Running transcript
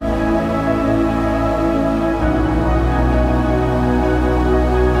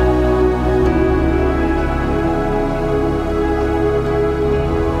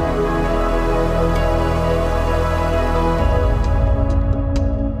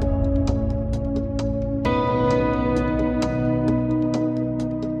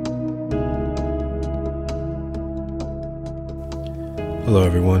Hello,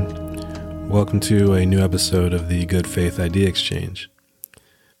 everyone. Welcome to a new episode of the Good Faith Idea Exchange.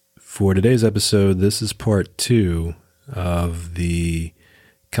 For today's episode, this is part 2 of the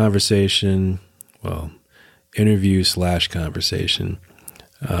interview/conversation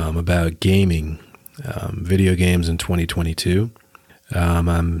about gaming, video games in 2022.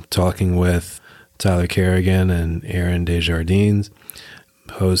 I'm talking with Tyler Kerrigan and Aaron Desjardins,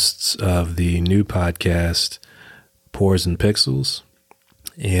 hosts of the new podcast, Pores and Pixels.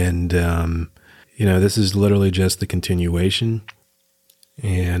 And, this is literally just the continuation.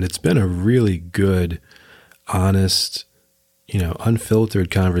 And it's been a really good, honest,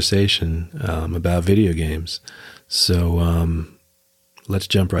 unfiltered conversation about video games. So let's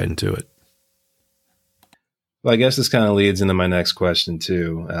jump right into it. Well, I guess this kind of leads into my next question,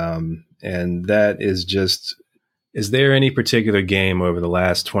 too. And that is just, is there any particular game over the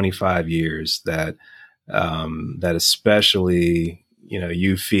last 25 years that especially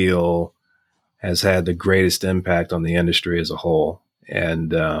you feel has had the greatest impact on the industry as a whole?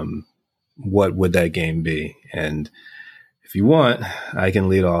 And what would that game be? And if you want, I can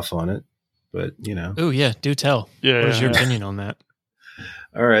lead off on it, but Oh yeah, do tell. Yeah. What is your opinion on that?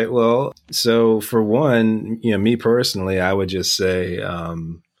 All right. Well, so for one, me personally, I would just say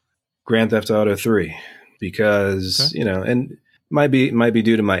Grand Theft Auto 3, because, Okay. And might be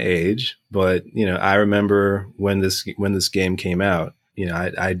due to my age, but, I remember when this game came out.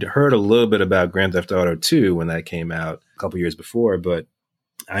 I'd heard a little bit about Grand Theft Auto 2 when that came out a couple years before, but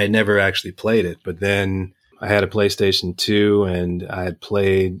I had never actually played it. But then I had a PlayStation 2 and I had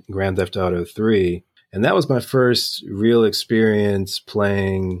played Grand Theft Auto 3. And that was my first real experience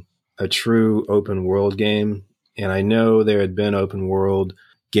playing a true open world game. And I know there had been open world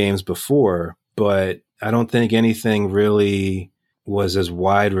games before, but I don't think anything really was as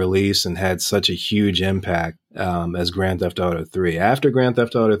wide release and had such a huge impact as Grand Theft Auto 3. After Grand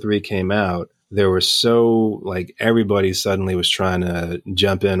Theft Auto 3 came out, there were everybody suddenly was trying to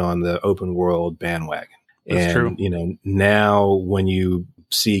jump in on the open world bandwagon. That's and, true. Now when you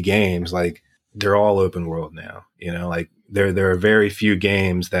see games, they're all open world now, there are very few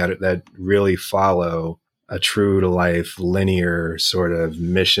games that really follow a true to life linear sort of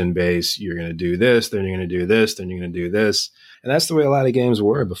mission base. You're going to do this, then you're going to do this, then you're going to do this. And that's the way a lot of games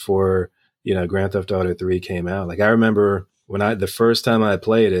were before, Grand Theft Auto 3 came out. I remember when the first time I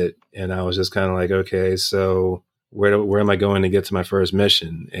played it, and I was just kind of like, okay, so where am I going to get to my first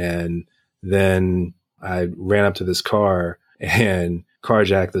mission? And then I ran up to this car and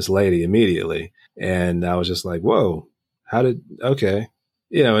carjacked this lady immediately. And I was just like, whoa, okay.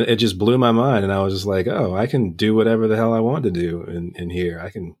 It just blew my mind. And I was just like, oh, I can do whatever the hell I want to do in here. I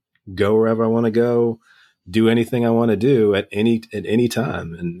can go wherever I want to go, do anything I want to do at any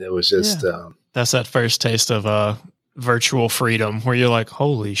time. And it was just, That's that first taste of virtual freedom where you're like,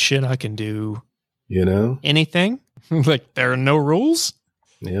 holy shit, I can do anything. There are no rules.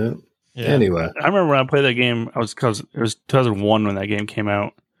 Yeah. Yeah. Anyway, I remember when I played that game, it was 2001 when that game came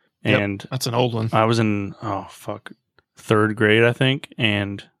out. And that's an old one. I was in, third grade, I think.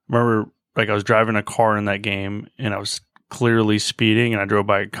 And I remember I was driving a car in that game and I was clearly speeding and I drove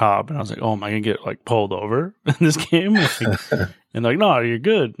by a cop and I was like, oh, am I going to get pulled over in this game? And no, you're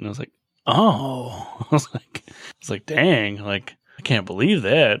good. And I was like, oh, I was like, dang, I can't believe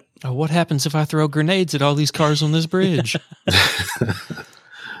that. Oh, what happens if I throw grenades at all these cars on this bridge?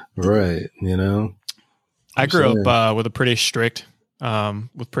 right. I grew up with pretty strict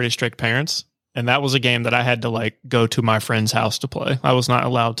parents. And that was a game that I had to go to my friend's house to play. I was not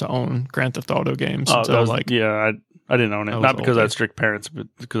allowed to own Grand Theft Auto games until I didn't own it. Not because I had strict parents, but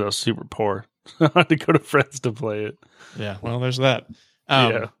because I was super poor. I had to go to friends to play it. Yeah, well, there's that.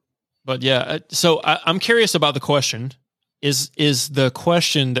 Yeah. But yeah, so I'm curious about the question. Is the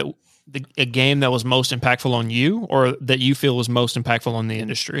question that a game that was most impactful on you, or that you feel was most impactful on the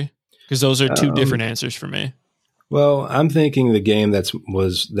industry? Because those are two different answers for me. Well, I'm thinking the game that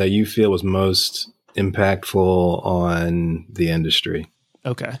you feel was most impactful on the industry.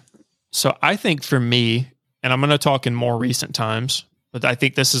 Okay. So I think for me, and I'm going to talk in more recent times, but I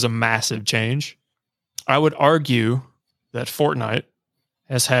think this is a massive change. I would argue that Fortnite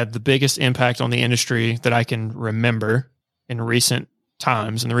has had the biggest impact on the industry that I can remember in recent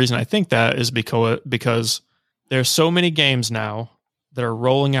times. And the reason I think that is because there's so many games now that are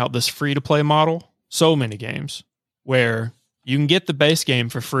rolling out this free-to-play model, so many games, where you can get the base game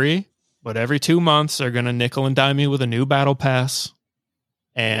for free, but every 2 months they're going to nickel and dime you with a new battle pass,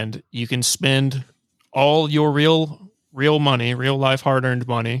 and you can spend all your real money, real life hard-earned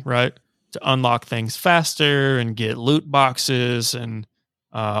money, right, to unlock things faster and get loot boxes and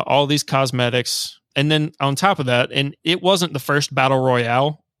all these cosmetics And then on top of that, and it wasn't the first battle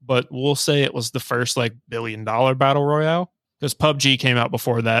royale, but we'll say it was the first like $1 billion battle royale, because PUBG came out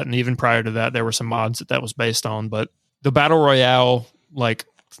before that, and even prior to that, there were some mods that was based on. But the battle royale, like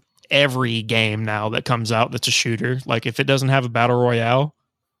every game now that comes out that's a shooter, like if it doesn't have a battle royale,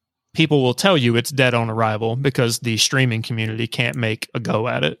 people will tell you it's dead on arrival because the streaming community can't make a go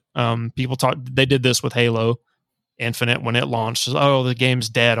at it. They did this with Halo Infinite when it launched. Oh, the game's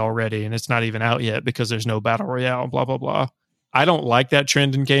dead already, and it's not even out yet because there's no battle royale, blah, blah, blah. I don't like that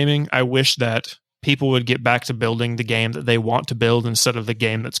trend in gaming. I wish that people would get back to building the game that they want to build instead of the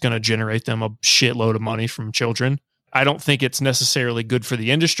game that's going to generate them a shitload of money from children. I don't think it's necessarily good for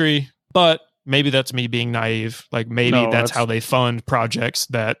the industry, but maybe that's me being naive. Like maybe that's how they fund projects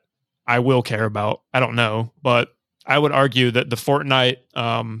that I will care about. I don't know, but I would argue that the Fortnite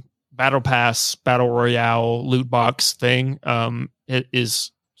Battle Pass, Battle Royale, loot box thing, it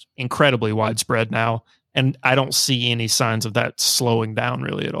is incredibly widespread now, and I don't see any signs of that slowing down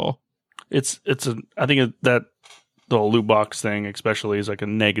really at all. I think that the loot box thing, especially, is like a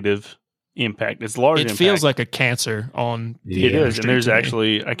negative impact. It's large. It feels like a cancer on. It is, and there's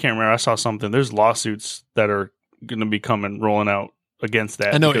actually, I can't remember. I saw something. There's lawsuits that are going to be rolling out against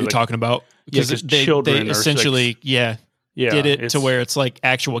that. I know what you're talking about, because they essentially, did it to where it's like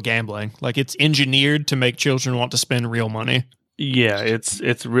actual gambling. Like it's engineered to make children want to spend real money. Yeah,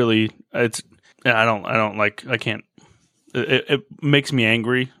 it's really, I can't. It makes me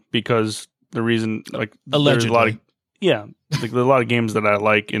angry because the reason, like, allegedly, there's a lot of games that I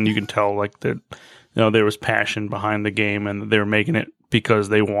like, and you can tell like that, there was passion behind the game, and they were making it because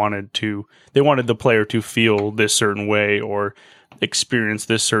they wanted the player to feel this certain way or experience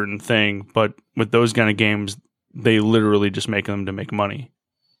this certain thing. But with those kind of games, they literally just make them to make money,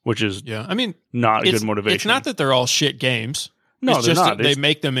 which is not a good motivation. It's not that they're all shit games. No, it's they're just not. That they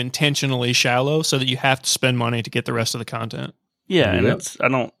make them intentionally shallow so that you have to spend money to get the rest of the content. Yeah,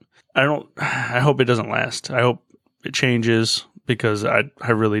 and I hope it doesn't last. I hope it changes, because I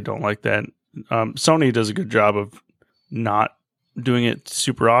really don't like that. Sony does a good job of not doing it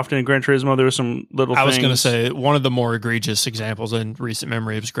super often. In Gran Turismo, there were some little things. I was going to say one of the more egregious examples in recent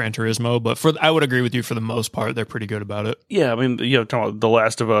memory was Gran Turismo, but I would agree with you, for the most part, they're pretty good about it. Yeah, I mean, talking about The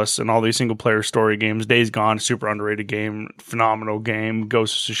Last of Us and all these single-player story games. Days Gone, super underrated game, phenomenal game.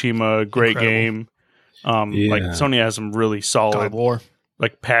 Ghost of Tsushima, great game. Like Sony has some really solid God of War,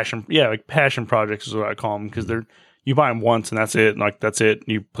 like passion projects is what I call them, because you buy them once and that's it. Like that's it.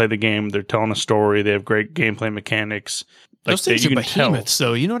 You play the game. They're telling a story. They have great gameplay mechanics. Like, those things are behemoths,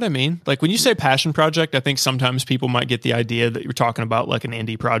 though. You know what I mean? Like when you say passion project, I think sometimes people might get the idea that you're talking about like an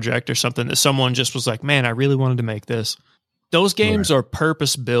indie project or something that someone just was like, man, I really wanted to make this. Those games are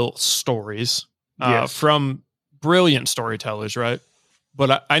purpose-built stories from brilliant storytellers, right?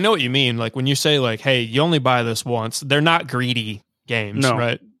 But I know what you mean. Like when you say like, hey, you only buy this once, they're not greedy games,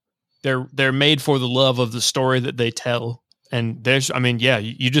 right? They're made for the love of the story that they tell. And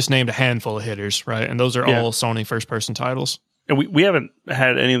you just named a handful of hitters, right? And those are all Sony first-person titles. And we haven't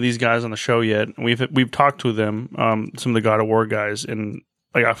had any of these guys on the show yet. We've talked to them, some of the God of War guys, and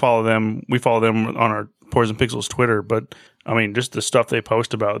like I follow them. We follow them on our Poison Pixels Twitter. But I mean, just the stuff they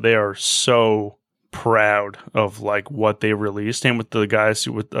post about, they are so proud of like what they released. Same with the guys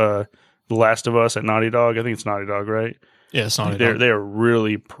with The Last of Us at Naughty Dog. I think it's Naughty Dog, right? Yeah, it's Naughty Dog. They are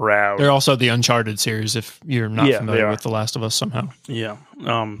really proud. They're also the Uncharted series, if you're not familiar with The Last of Us somehow. Yeah.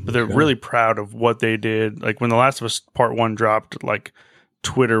 But they're really proud of what they did. Like when The Last of Us Part 1 dropped, like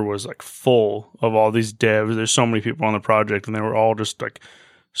Twitter was like full of all these devs. There's so many people on the project, and they were all just like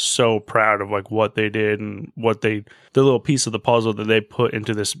so proud of like what they did and the little piece of the puzzle that they put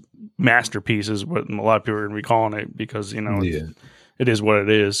into this masterpiece is what a lot of people are going to be calling it, because, it is what it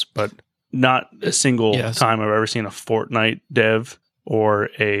is. But not a single time I've ever seen a Fortnite dev or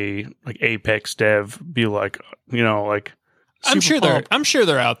a like Apex dev be like, like I'm sure they're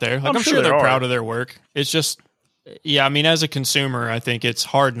out there. Like I'm sure they're proud of their work. It's just, I mean, as a consumer, I think it's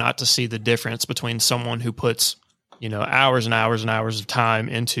hard not to see the difference between someone who puts, hours and hours and hours of time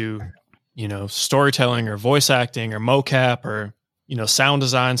into, storytelling or voice acting or mocap or, sound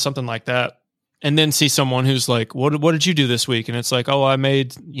design, something like that. And then see someone who's like, what did you do this week? And it's like, oh, I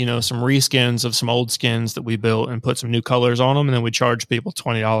made, some reskins of some old skins that we built and put some new colors on them. And then we charge people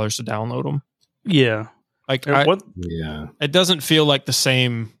 $20 to download them. Yeah. Like, it doesn't feel like the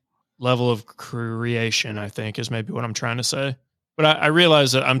same level of creation, I think, is maybe what I'm trying to say. But I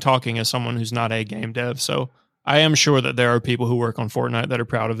realize that I'm talking as someone who's not a game dev. So I am sure that there are people who work on Fortnite that are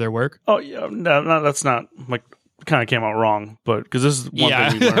proud of their work. Oh, yeah. No, that's not like, kind of came out wrong, but because this is one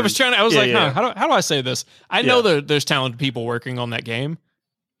thing we learned. I was like, how do I say this? I know that there's talented people working on that game,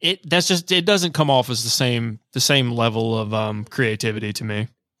 it doesn't come off as the same level of creativity to me.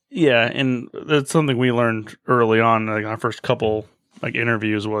 Yeah, and that's something we learned early on. Like our first couple like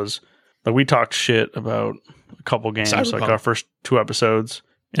interviews was like we talked shit about a couple games, Cyberpunk. like our first 2 episodes,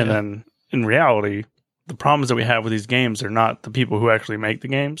 and then in reality, the problems that we have with these games are not the people who actually make the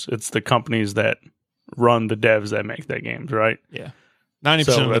games; it's the companies that run the devs that make that games, right? Yeah,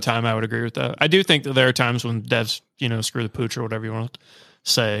 90% of the time, I would agree with that. I do think that there are times when devs, screw the pooch or whatever you want to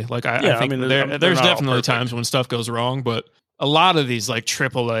say. Like I think there's definitely times when stuff goes wrong, but a lot of these like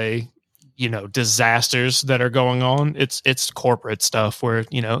AAA, disasters that are going on, it's corporate stuff where,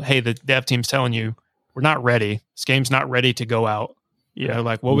 hey, the dev team's telling you we're not ready. This game's not ready to go out. Yeah.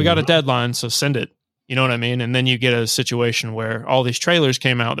 Like, well, we got a deadline, so send it. You know what I mean? And then you get a situation where all these trailers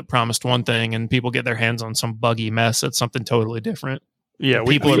came out that promised one thing and people get their hands on some buggy mess that's something totally different. Yeah.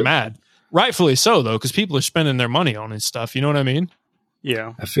 People are mad. Rightfully so, though, because people are spending their money on this stuff. You know what I mean?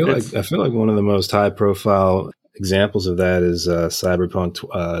 Yeah. I feel like one of the most high profile examples of that is Cyberpunk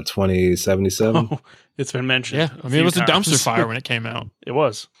 2077. Oh, it's been mentioned. Yeah. I mean, it was a dumpster fire when it came out. It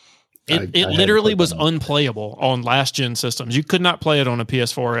was. It literally was unplayable on last gen systems. You could not play it on a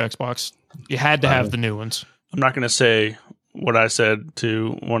PS4 or Xbox. You had to have the new ones. I'm not going to say what I said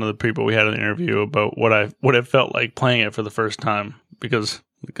to one of the people we had in the interview about what it felt like playing it for the first time, because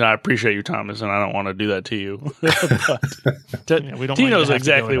I appreciate you, Thomas, and I don't want to do that to you. But we don't. He knows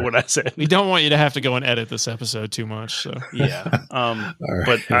exactly what I said. We don't want you to have to go and edit this episode too much. So yeah, Right.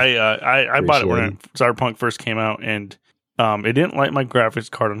 but I bought it when Cyberpunk first came out, and it didn't light my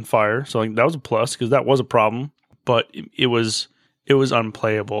graphics card on fire, so like that was a plus because that was a problem. But it was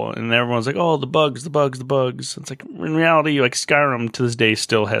unplayable, and everyone's like, "Oh, the bugs." It's like in reality, like Skyrim to this day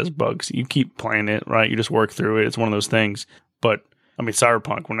still has bugs. You keep playing it, right? You just work through it. It's one of those things. But I mean,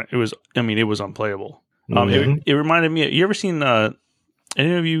 Cyberpunk it was unplayable. It reminded me. You ever seen?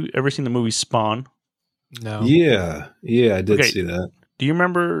 Any of you ever seen the movie Spawn? no. Yeah, I did see that. Do you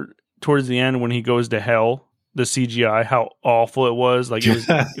remember towards the end when he goes to hell? The CGI, how awful it was. Like it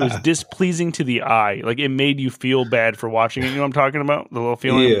was displeasing to the eye. Like it made you feel bad for watching it. You know what I'm talking about? The little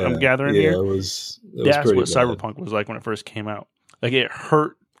feeling I'm gathering here. It was That's what bad. Cyberpunk was like when it first came out. Like it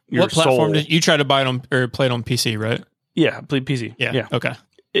hurt your What platform soul. did you try to buy it on or play it on PC? Right? Yeah, I played PC. Yeah. Okay.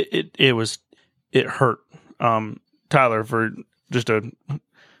 It hurt. Tyler, for just to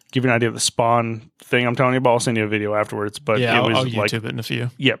give you an idea of the Spawn thing I'm telling you about, I'll send you a video afterwards. But Yeah, it was I'll like YouTube it in a few.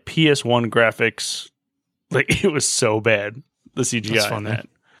 yeah, PS1 graphics. Like it was so bad. The CGI That's on funny. that.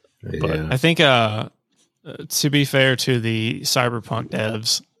 Yeah. I think to be fair to the Cyberpunk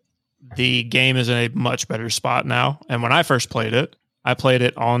devs, the game is in a much better spot now. And when I first played it, I played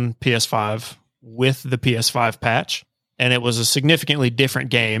it on PS5 with the PS5 patch, and it was a significantly different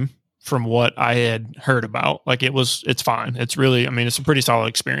game from what I had heard about. Like it's fine. It's really, it's a pretty solid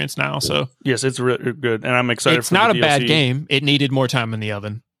experience now. So Yes, it's really good, and I'm excited. it's for not the a bad DLC. game. It needed more time in the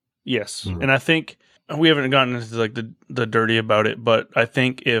oven. Yes, Mhm. and I think we haven't gotten into like the dirty about it, but I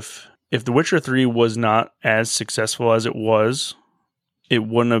think if The Witcher 3 was not as successful as it was, it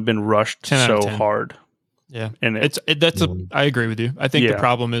wouldn't have been rushed 10 out of so 10. hard. Yeah. And I agree with you. I think the Yeah.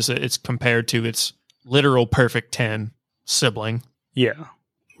 problem is that it's compared to its literal perfect 10 sibling. yeah,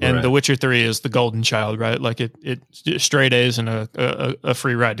 And Right. The Witcher 3 is the golden child, right? Like it straight A's and a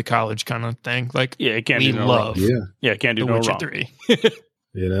free ride to college kind of thing. Like it can't we do no love wrong. Yeah, it can't do The no Witcher wrong. 3.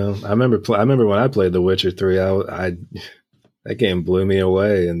 I remember when I played The Witcher 3. I that game blew me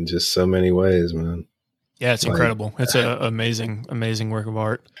away in just so many ways, man. Yeah, it's incredible. It's an amazing, amazing work of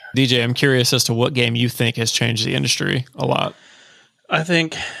art. DJ, I'm curious as to what game you think has changed the industry a lot. I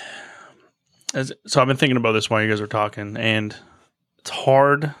think so. I've been thinking about this while you guys are talking, and it's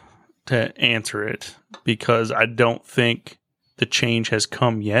hard to answer it because I don't think the change has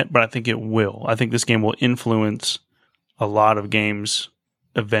come yet, but I think it will. I think this game will influence a lot of games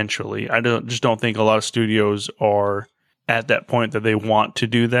eventually. I just don't think a lot of studios are at that point that they want to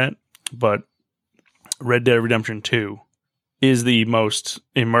do that, but Red Dead Redemption 2 is the most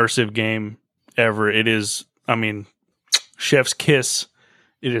immersive game ever. It is, chef's kiss.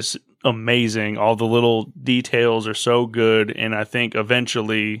 It is amazing. All the little details are so good, and I think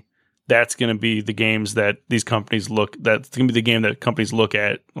eventually that's going to be the games that these companies that's going to be the game that companies look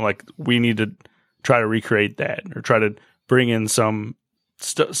at, like, we need to try to recreate that or try to bring in some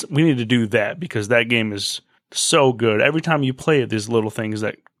stuff. We need to do that because that game is so good. Every time you play it, there's little things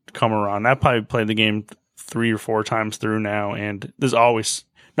that come around. I probably played the game 3 or 4 times through now, and there's always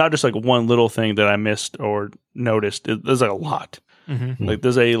not just like one little thing that I missed or noticed. There's like a lot. Mm-hmm. Like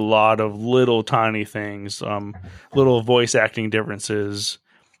there's a lot of little tiny things, little voice acting differences.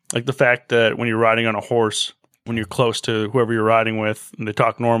 Like the fact that when you're riding on a horse, when you're close to whoever you're riding with and they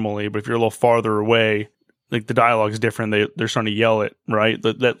talk normally, but if you're a little farther away, like the dialogue is different. They're starting to yell it, right?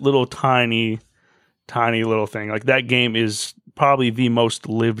 That little tiny little thing. Like that game is probably the most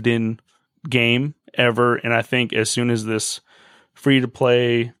lived in game ever. And I think as soon as this free to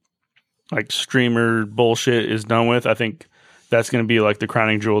play like streamer bullshit is done with, I think that's going to be like the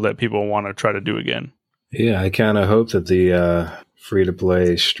crowning jewel that people want to try to do again. Yeah, I kind of hope that the free to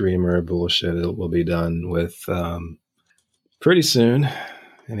play streamer bullshit will be done with pretty soon.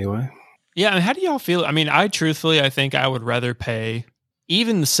 Anyway. Yeah, and how do y'all feel? I mean, I think I would rather pay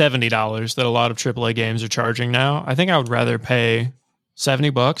even the $70 that a lot of AAA games are charging now. I think I would rather pay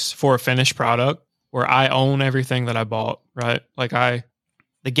 $70 for a finished product where I own everything that I bought, right? Like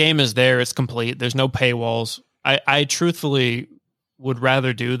the game is there, it's complete. There's no paywalls. I truthfully would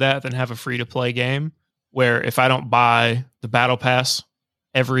rather do that than have a free to play game where if I don't buy the battle pass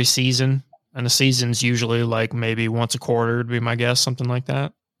every season, and the season's usually like maybe once a quarter would be my guess, something like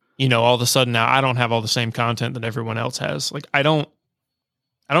that. You know, all of a sudden now I don't have all the same content that everyone else has. Like I don't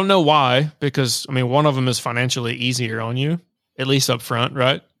know why, because I mean, one of them is financially easier on you, at least up front,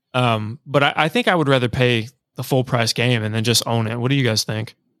 right? But I think I would rather pay the full price game and then just own it. What do you guys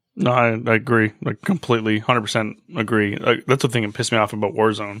think? No, I agree. Like completely, 100% agree. Like, that's the thing that pissed me off about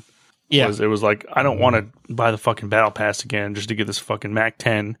Warzone. Yeah. It was like, I don't want to buy the fucking battle pass again just to get this fucking MAC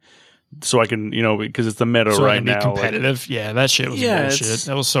 10 so I can, you know, because it's the meta so right now. Competitive. Like, yeah, that shit was bullshit.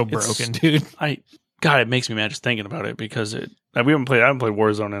 That was so broken, dude. God, it makes me mad just thinking about it because I haven't played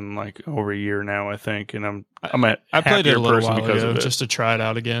Warzone in like over a year now, I think, and I played it a little while because ago of it. Just to try it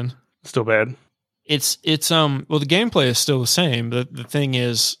out again. Still bad. It's well, the gameplay is still the same. The thing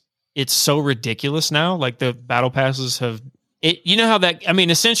is, it's so ridiculous now. Like the battle passes have it. You know how that? I mean,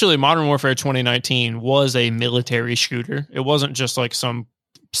 essentially, Modern Warfare 2019 was a military shooter. It wasn't just like some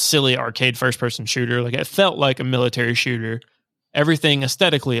silly arcade first-person shooter. Like it felt like a military shooter. Everything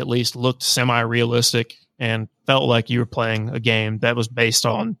aesthetically, at least, looked semi-realistic and felt like you were playing a game that was based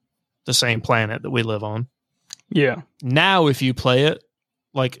on the same planet that we live on. Yeah. Now, if you play it,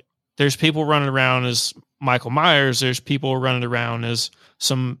 like there's people running around as Michael Myers. There's people running around as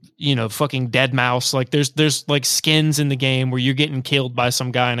some, you know, fucking dead mouse. Like there's like skins in the game where you're getting killed by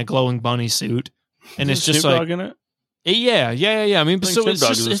some guy in a glowing bunny suit, and it's just Snoop like, Dogg in it? Yeah. I mean, so it's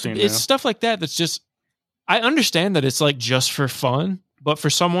just it's stuff like that. That's just. I understand that it's like just for fun, but for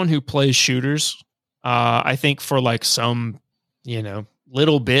someone who plays shooters, I think for like some, you know,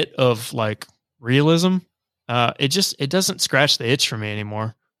 little bit of like realism, it doesn't scratch the itch for me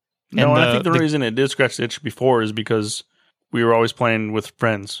anymore. No, and I think the reason it did scratch the itch before is because we were always playing with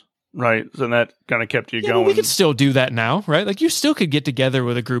friends, right? So that kind of kept you going. We could still do that now, right? Like you still could get together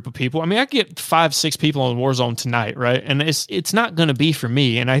with a group of people. I mean, I could get 5-6 people on Warzone tonight, right? And it's not going to be for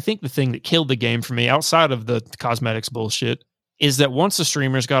me. And I think the thing that killed the game for me, outside of the cosmetics bullshit, is that once the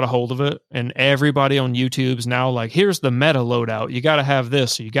streamers got a hold of it, and everybody on YouTube's now like, here's the meta loadout. You got to have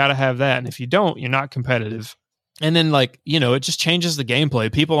this, or you got to have that. And if you don't, you're not competitive. And then, like, you know, it just changes the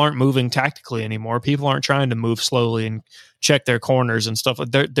gameplay. People aren't moving tactically anymore. People aren't trying to move slowly and check their corners and stuff.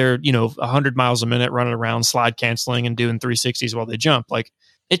 They're you know, 100 miles a minute running around, slide canceling and doing 360s while they jump. Like,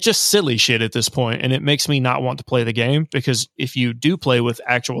 it's just silly shit at this point, and it makes me not want to play the game, because if you do play with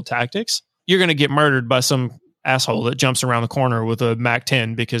actual tactics, you're going to get murdered by some asshole that jumps around the corner with a Mac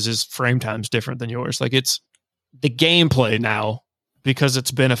 10 because his frame time's different than yours. Like, it's the gameplay now, because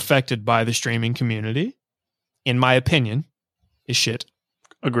it's been affected by the streaming community, in my opinion, is shit.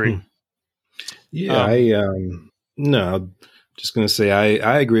 Agree. Yeah, no, I'm just going to say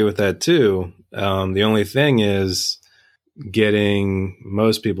I agree with that too. The only thing is getting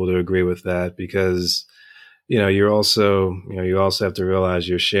most people to agree with that, because, you know, you also have to realize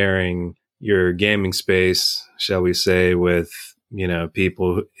you're sharing your gaming space, shall we say, with, you know,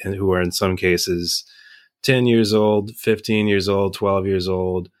 people who are in some cases 10 years old, 15 years old, 12 years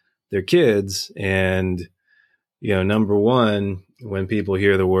old. They're kids. And, you know, number one, when people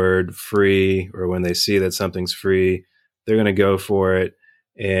hear the word free, or when they see that something's free, they're going to go for it.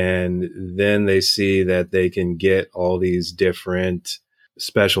 And then they see that they can get all these different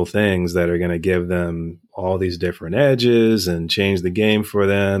special things that are going to give them all these different edges and change the game for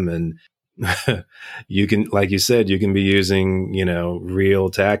them. And you can, like you said, you can be using, you know, real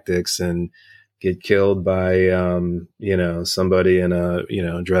tactics and get killed by, you know, somebody in a, you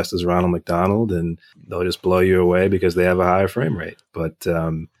know, dressed as Ronald McDonald, and they'll just blow you away because they have a higher frame rate. But,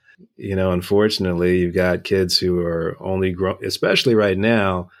 you know, unfortunately, you've got kids who are only especially right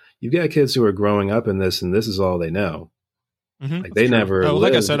now, you've got kids who are growing up in this, and this is all they know. Mm-hmm. Like they never.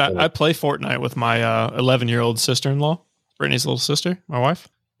 Like I said, I play Fortnite with my 11-year-old sister-in-law, Brittany's little sister, my wife,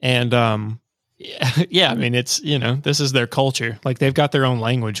 and Yeah, I mean, it's, this is their culture. Like, they've got their own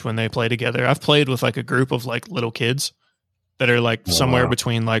language when they play together. I've played with like a group of like little kids that are like somewhere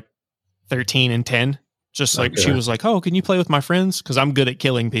between like 13 and 10. Just like she was like, "Oh, can you play with my friends? Because I'm good at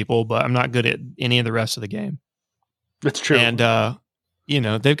killing people, but I'm not good at any of the rest of the game." That's true. And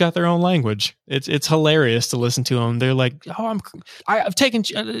they've got their own language. It's hilarious to listen to them. They're like, "Oh, I've taken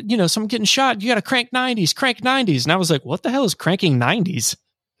some getting shot. You got to crank 90s." And I was like, "What the hell is cranking 90s?"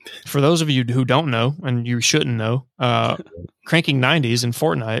 For those of you who don't know, and you shouldn't know, cranking 90s in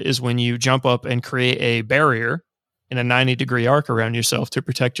Fortnite is when you jump up and create a barrier in a 90-degree arc around yourself to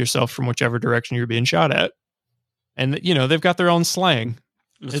protect yourself from whichever direction you're being shot at. And, they've got their own slang.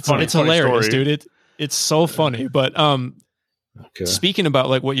 It's hilarious, story. dude. It's so funny. But speaking about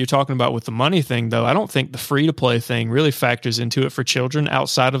like what you're talking about with the money thing, though, I don't think the free-to-play thing really factors into it for children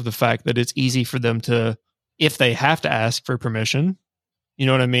outside of the fact that it's easy for them to, if they have to ask for permission, you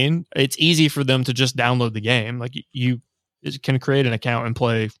know what I mean? It's easy for them to just download the game. Like you can create an account and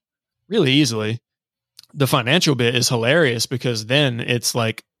play really easily. The financial bit is hilarious because then it's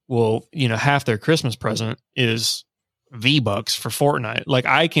like, well, half their Christmas present is V-Bucks for Fortnite. Like,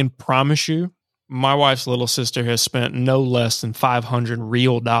 I can promise you, my wife's little sister has spent no less than $500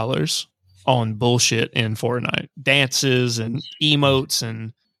 real dollars on bullshit in Fortnite. Dances and emotes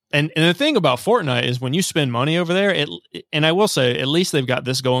and the thing about Fortnite is when you spend money over there, and I will say, at least they've got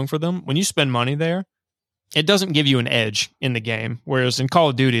this going for them. When you spend money there, it doesn't give you an edge in the game. Whereas in Call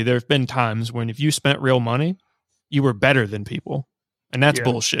of Duty, there have been times when if you spent real money, you were better than people. And that's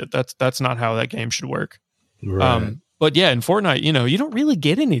bullshit. That's not how that game should work. Right. But yeah, in Fortnite, you don't really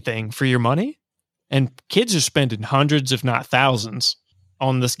get anything for your money. And kids are spending hundreds, if not thousands,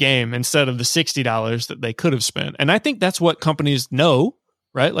 on this game instead of the $60 that they could have spent. And I think that's what companies know,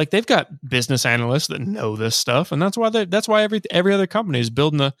 right? Like they've got business analysts that know this stuff. And that's why every other company is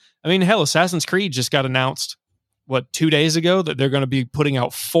building hell, Assassin's Creed just got announced 2 days ago that they're going to be putting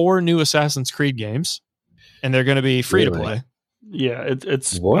out 4 new Assassin's Creed games and they're going to be free to play. Yeah,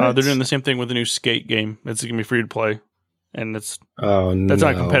 it's they're doing the same thing with the new Skate game. It's going to be free to play, and that's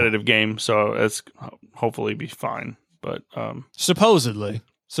not a competitive game, so it's hopefully be fine. But supposedly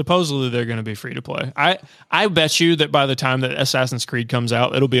they're going to be free to play. I bet you that by the time that Assassin's Creed comes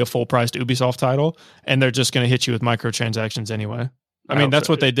out, it'll be a full priced Ubisoft title, and they're just going to hit you with microtransactions anyway. I mean, that's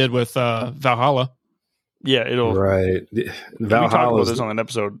what they did with Valhalla. Yeah, it'll right. We talked about this on an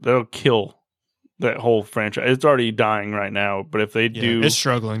episode. They'll kill that whole franchise. It's already dying right now, but if they do, it's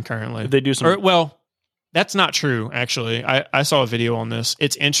struggling currently. If they do some, that's not true. Actually, I saw a video on this.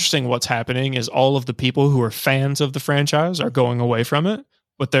 It's interesting. What's happening is all of the people who are fans of the franchise are going away from it,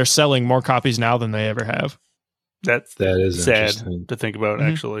 but they're selling more copies now than they ever have. That is sad to think about,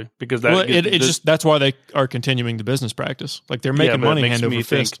 actually, because that's why they are continuing the business practice. Like they're making money hand over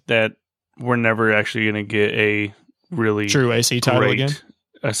fist. Think that we're never actually going to get a really true AC title again.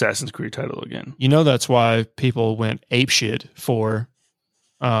 Assassin's Creed title again. That's why people went apeshit for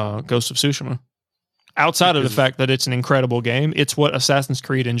Ghost of Tsushima. Outside of the fact that it's an incredible game, it's what Assassin's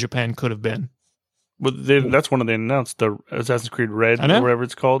Creed in Japan could have been. Well, that's one of they announced, the Assassin's Creed Red or whatever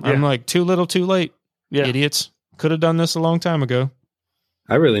it's called. I'm like, too little, too late. Yeah. Idiots. Could have done this a long time ago.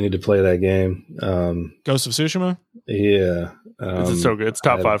 I really need to play that game. Ghost of Tsushima? Yeah. It's so good. It's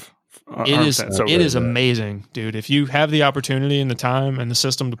top 5. It is amazing, dude. If you have the opportunity and the time and the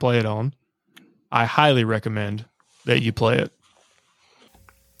system to play it on, I highly recommend that you play it.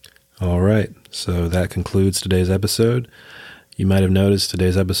 All right. So that concludes today's episode. You might have noticed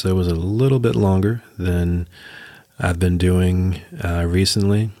today's episode was a little bit longer than I've been doing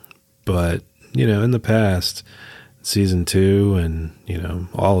recently. But, in the past, season 2 and,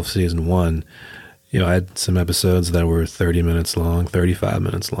 all of season 1, I had some episodes that were 30 minutes long, 35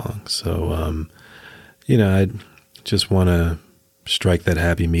 minutes long. So, I just want to strike that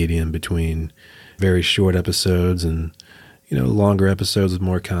happy medium between very short episodes and, longer episodes with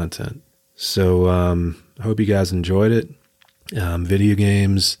more content. So, I hope you guys enjoyed it. Video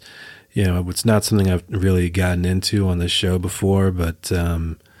games, it's not something I've really gotten into on this show before, but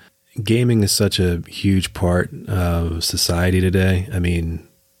gaming is such a huge part of society today. I mean,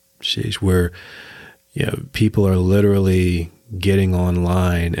 we're... people are literally getting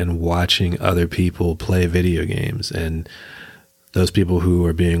online and watching other people play video games, and those people who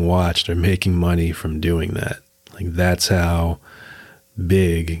are being watched are making money from doing that. Like, that's how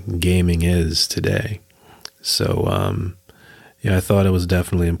big gaming is today. So, I thought it was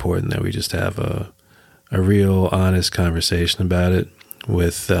definitely important that we just have a real honest conversation about it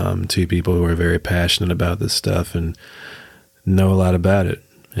with 2 people who are very passionate about this stuff and know a lot about it.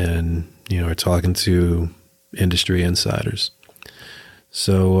 And are talking to industry insiders.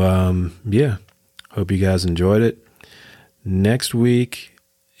 So, Hope you guys enjoyed it. Next week,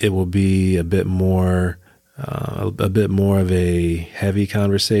 it will be a bit more of a heavy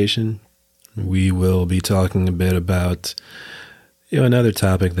conversation. We will be talking a bit about, another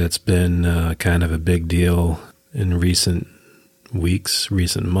topic that's been kind of a big deal in recent weeks,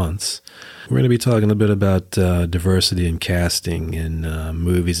 recent months. We're going to be talking a bit about diversity in casting in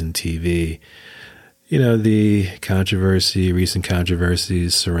movies and TV. The recent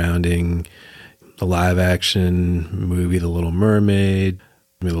controversies surrounding the live action movie The Little Mermaid,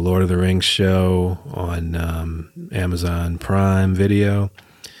 the Lord of the Rings show on Amazon Prime Video.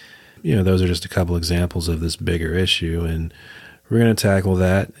 Those are just a couple examples of this bigger issue, and we're going to tackle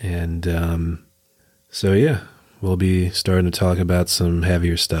that. And we'll be starting to talk about some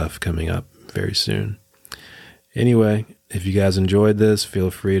heavier stuff coming up very soon. Anyway, if you guys enjoyed this,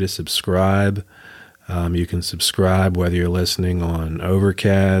 feel free to subscribe. You can subscribe whether you're listening on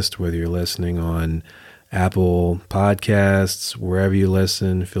Overcast, whether you're listening on Apple Podcasts, wherever you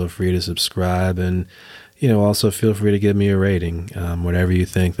listen. Feel free to subscribe, and also feel free to give me a rating, whatever you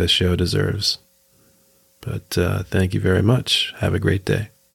think the show deserves. But thank you very much. Have a great day.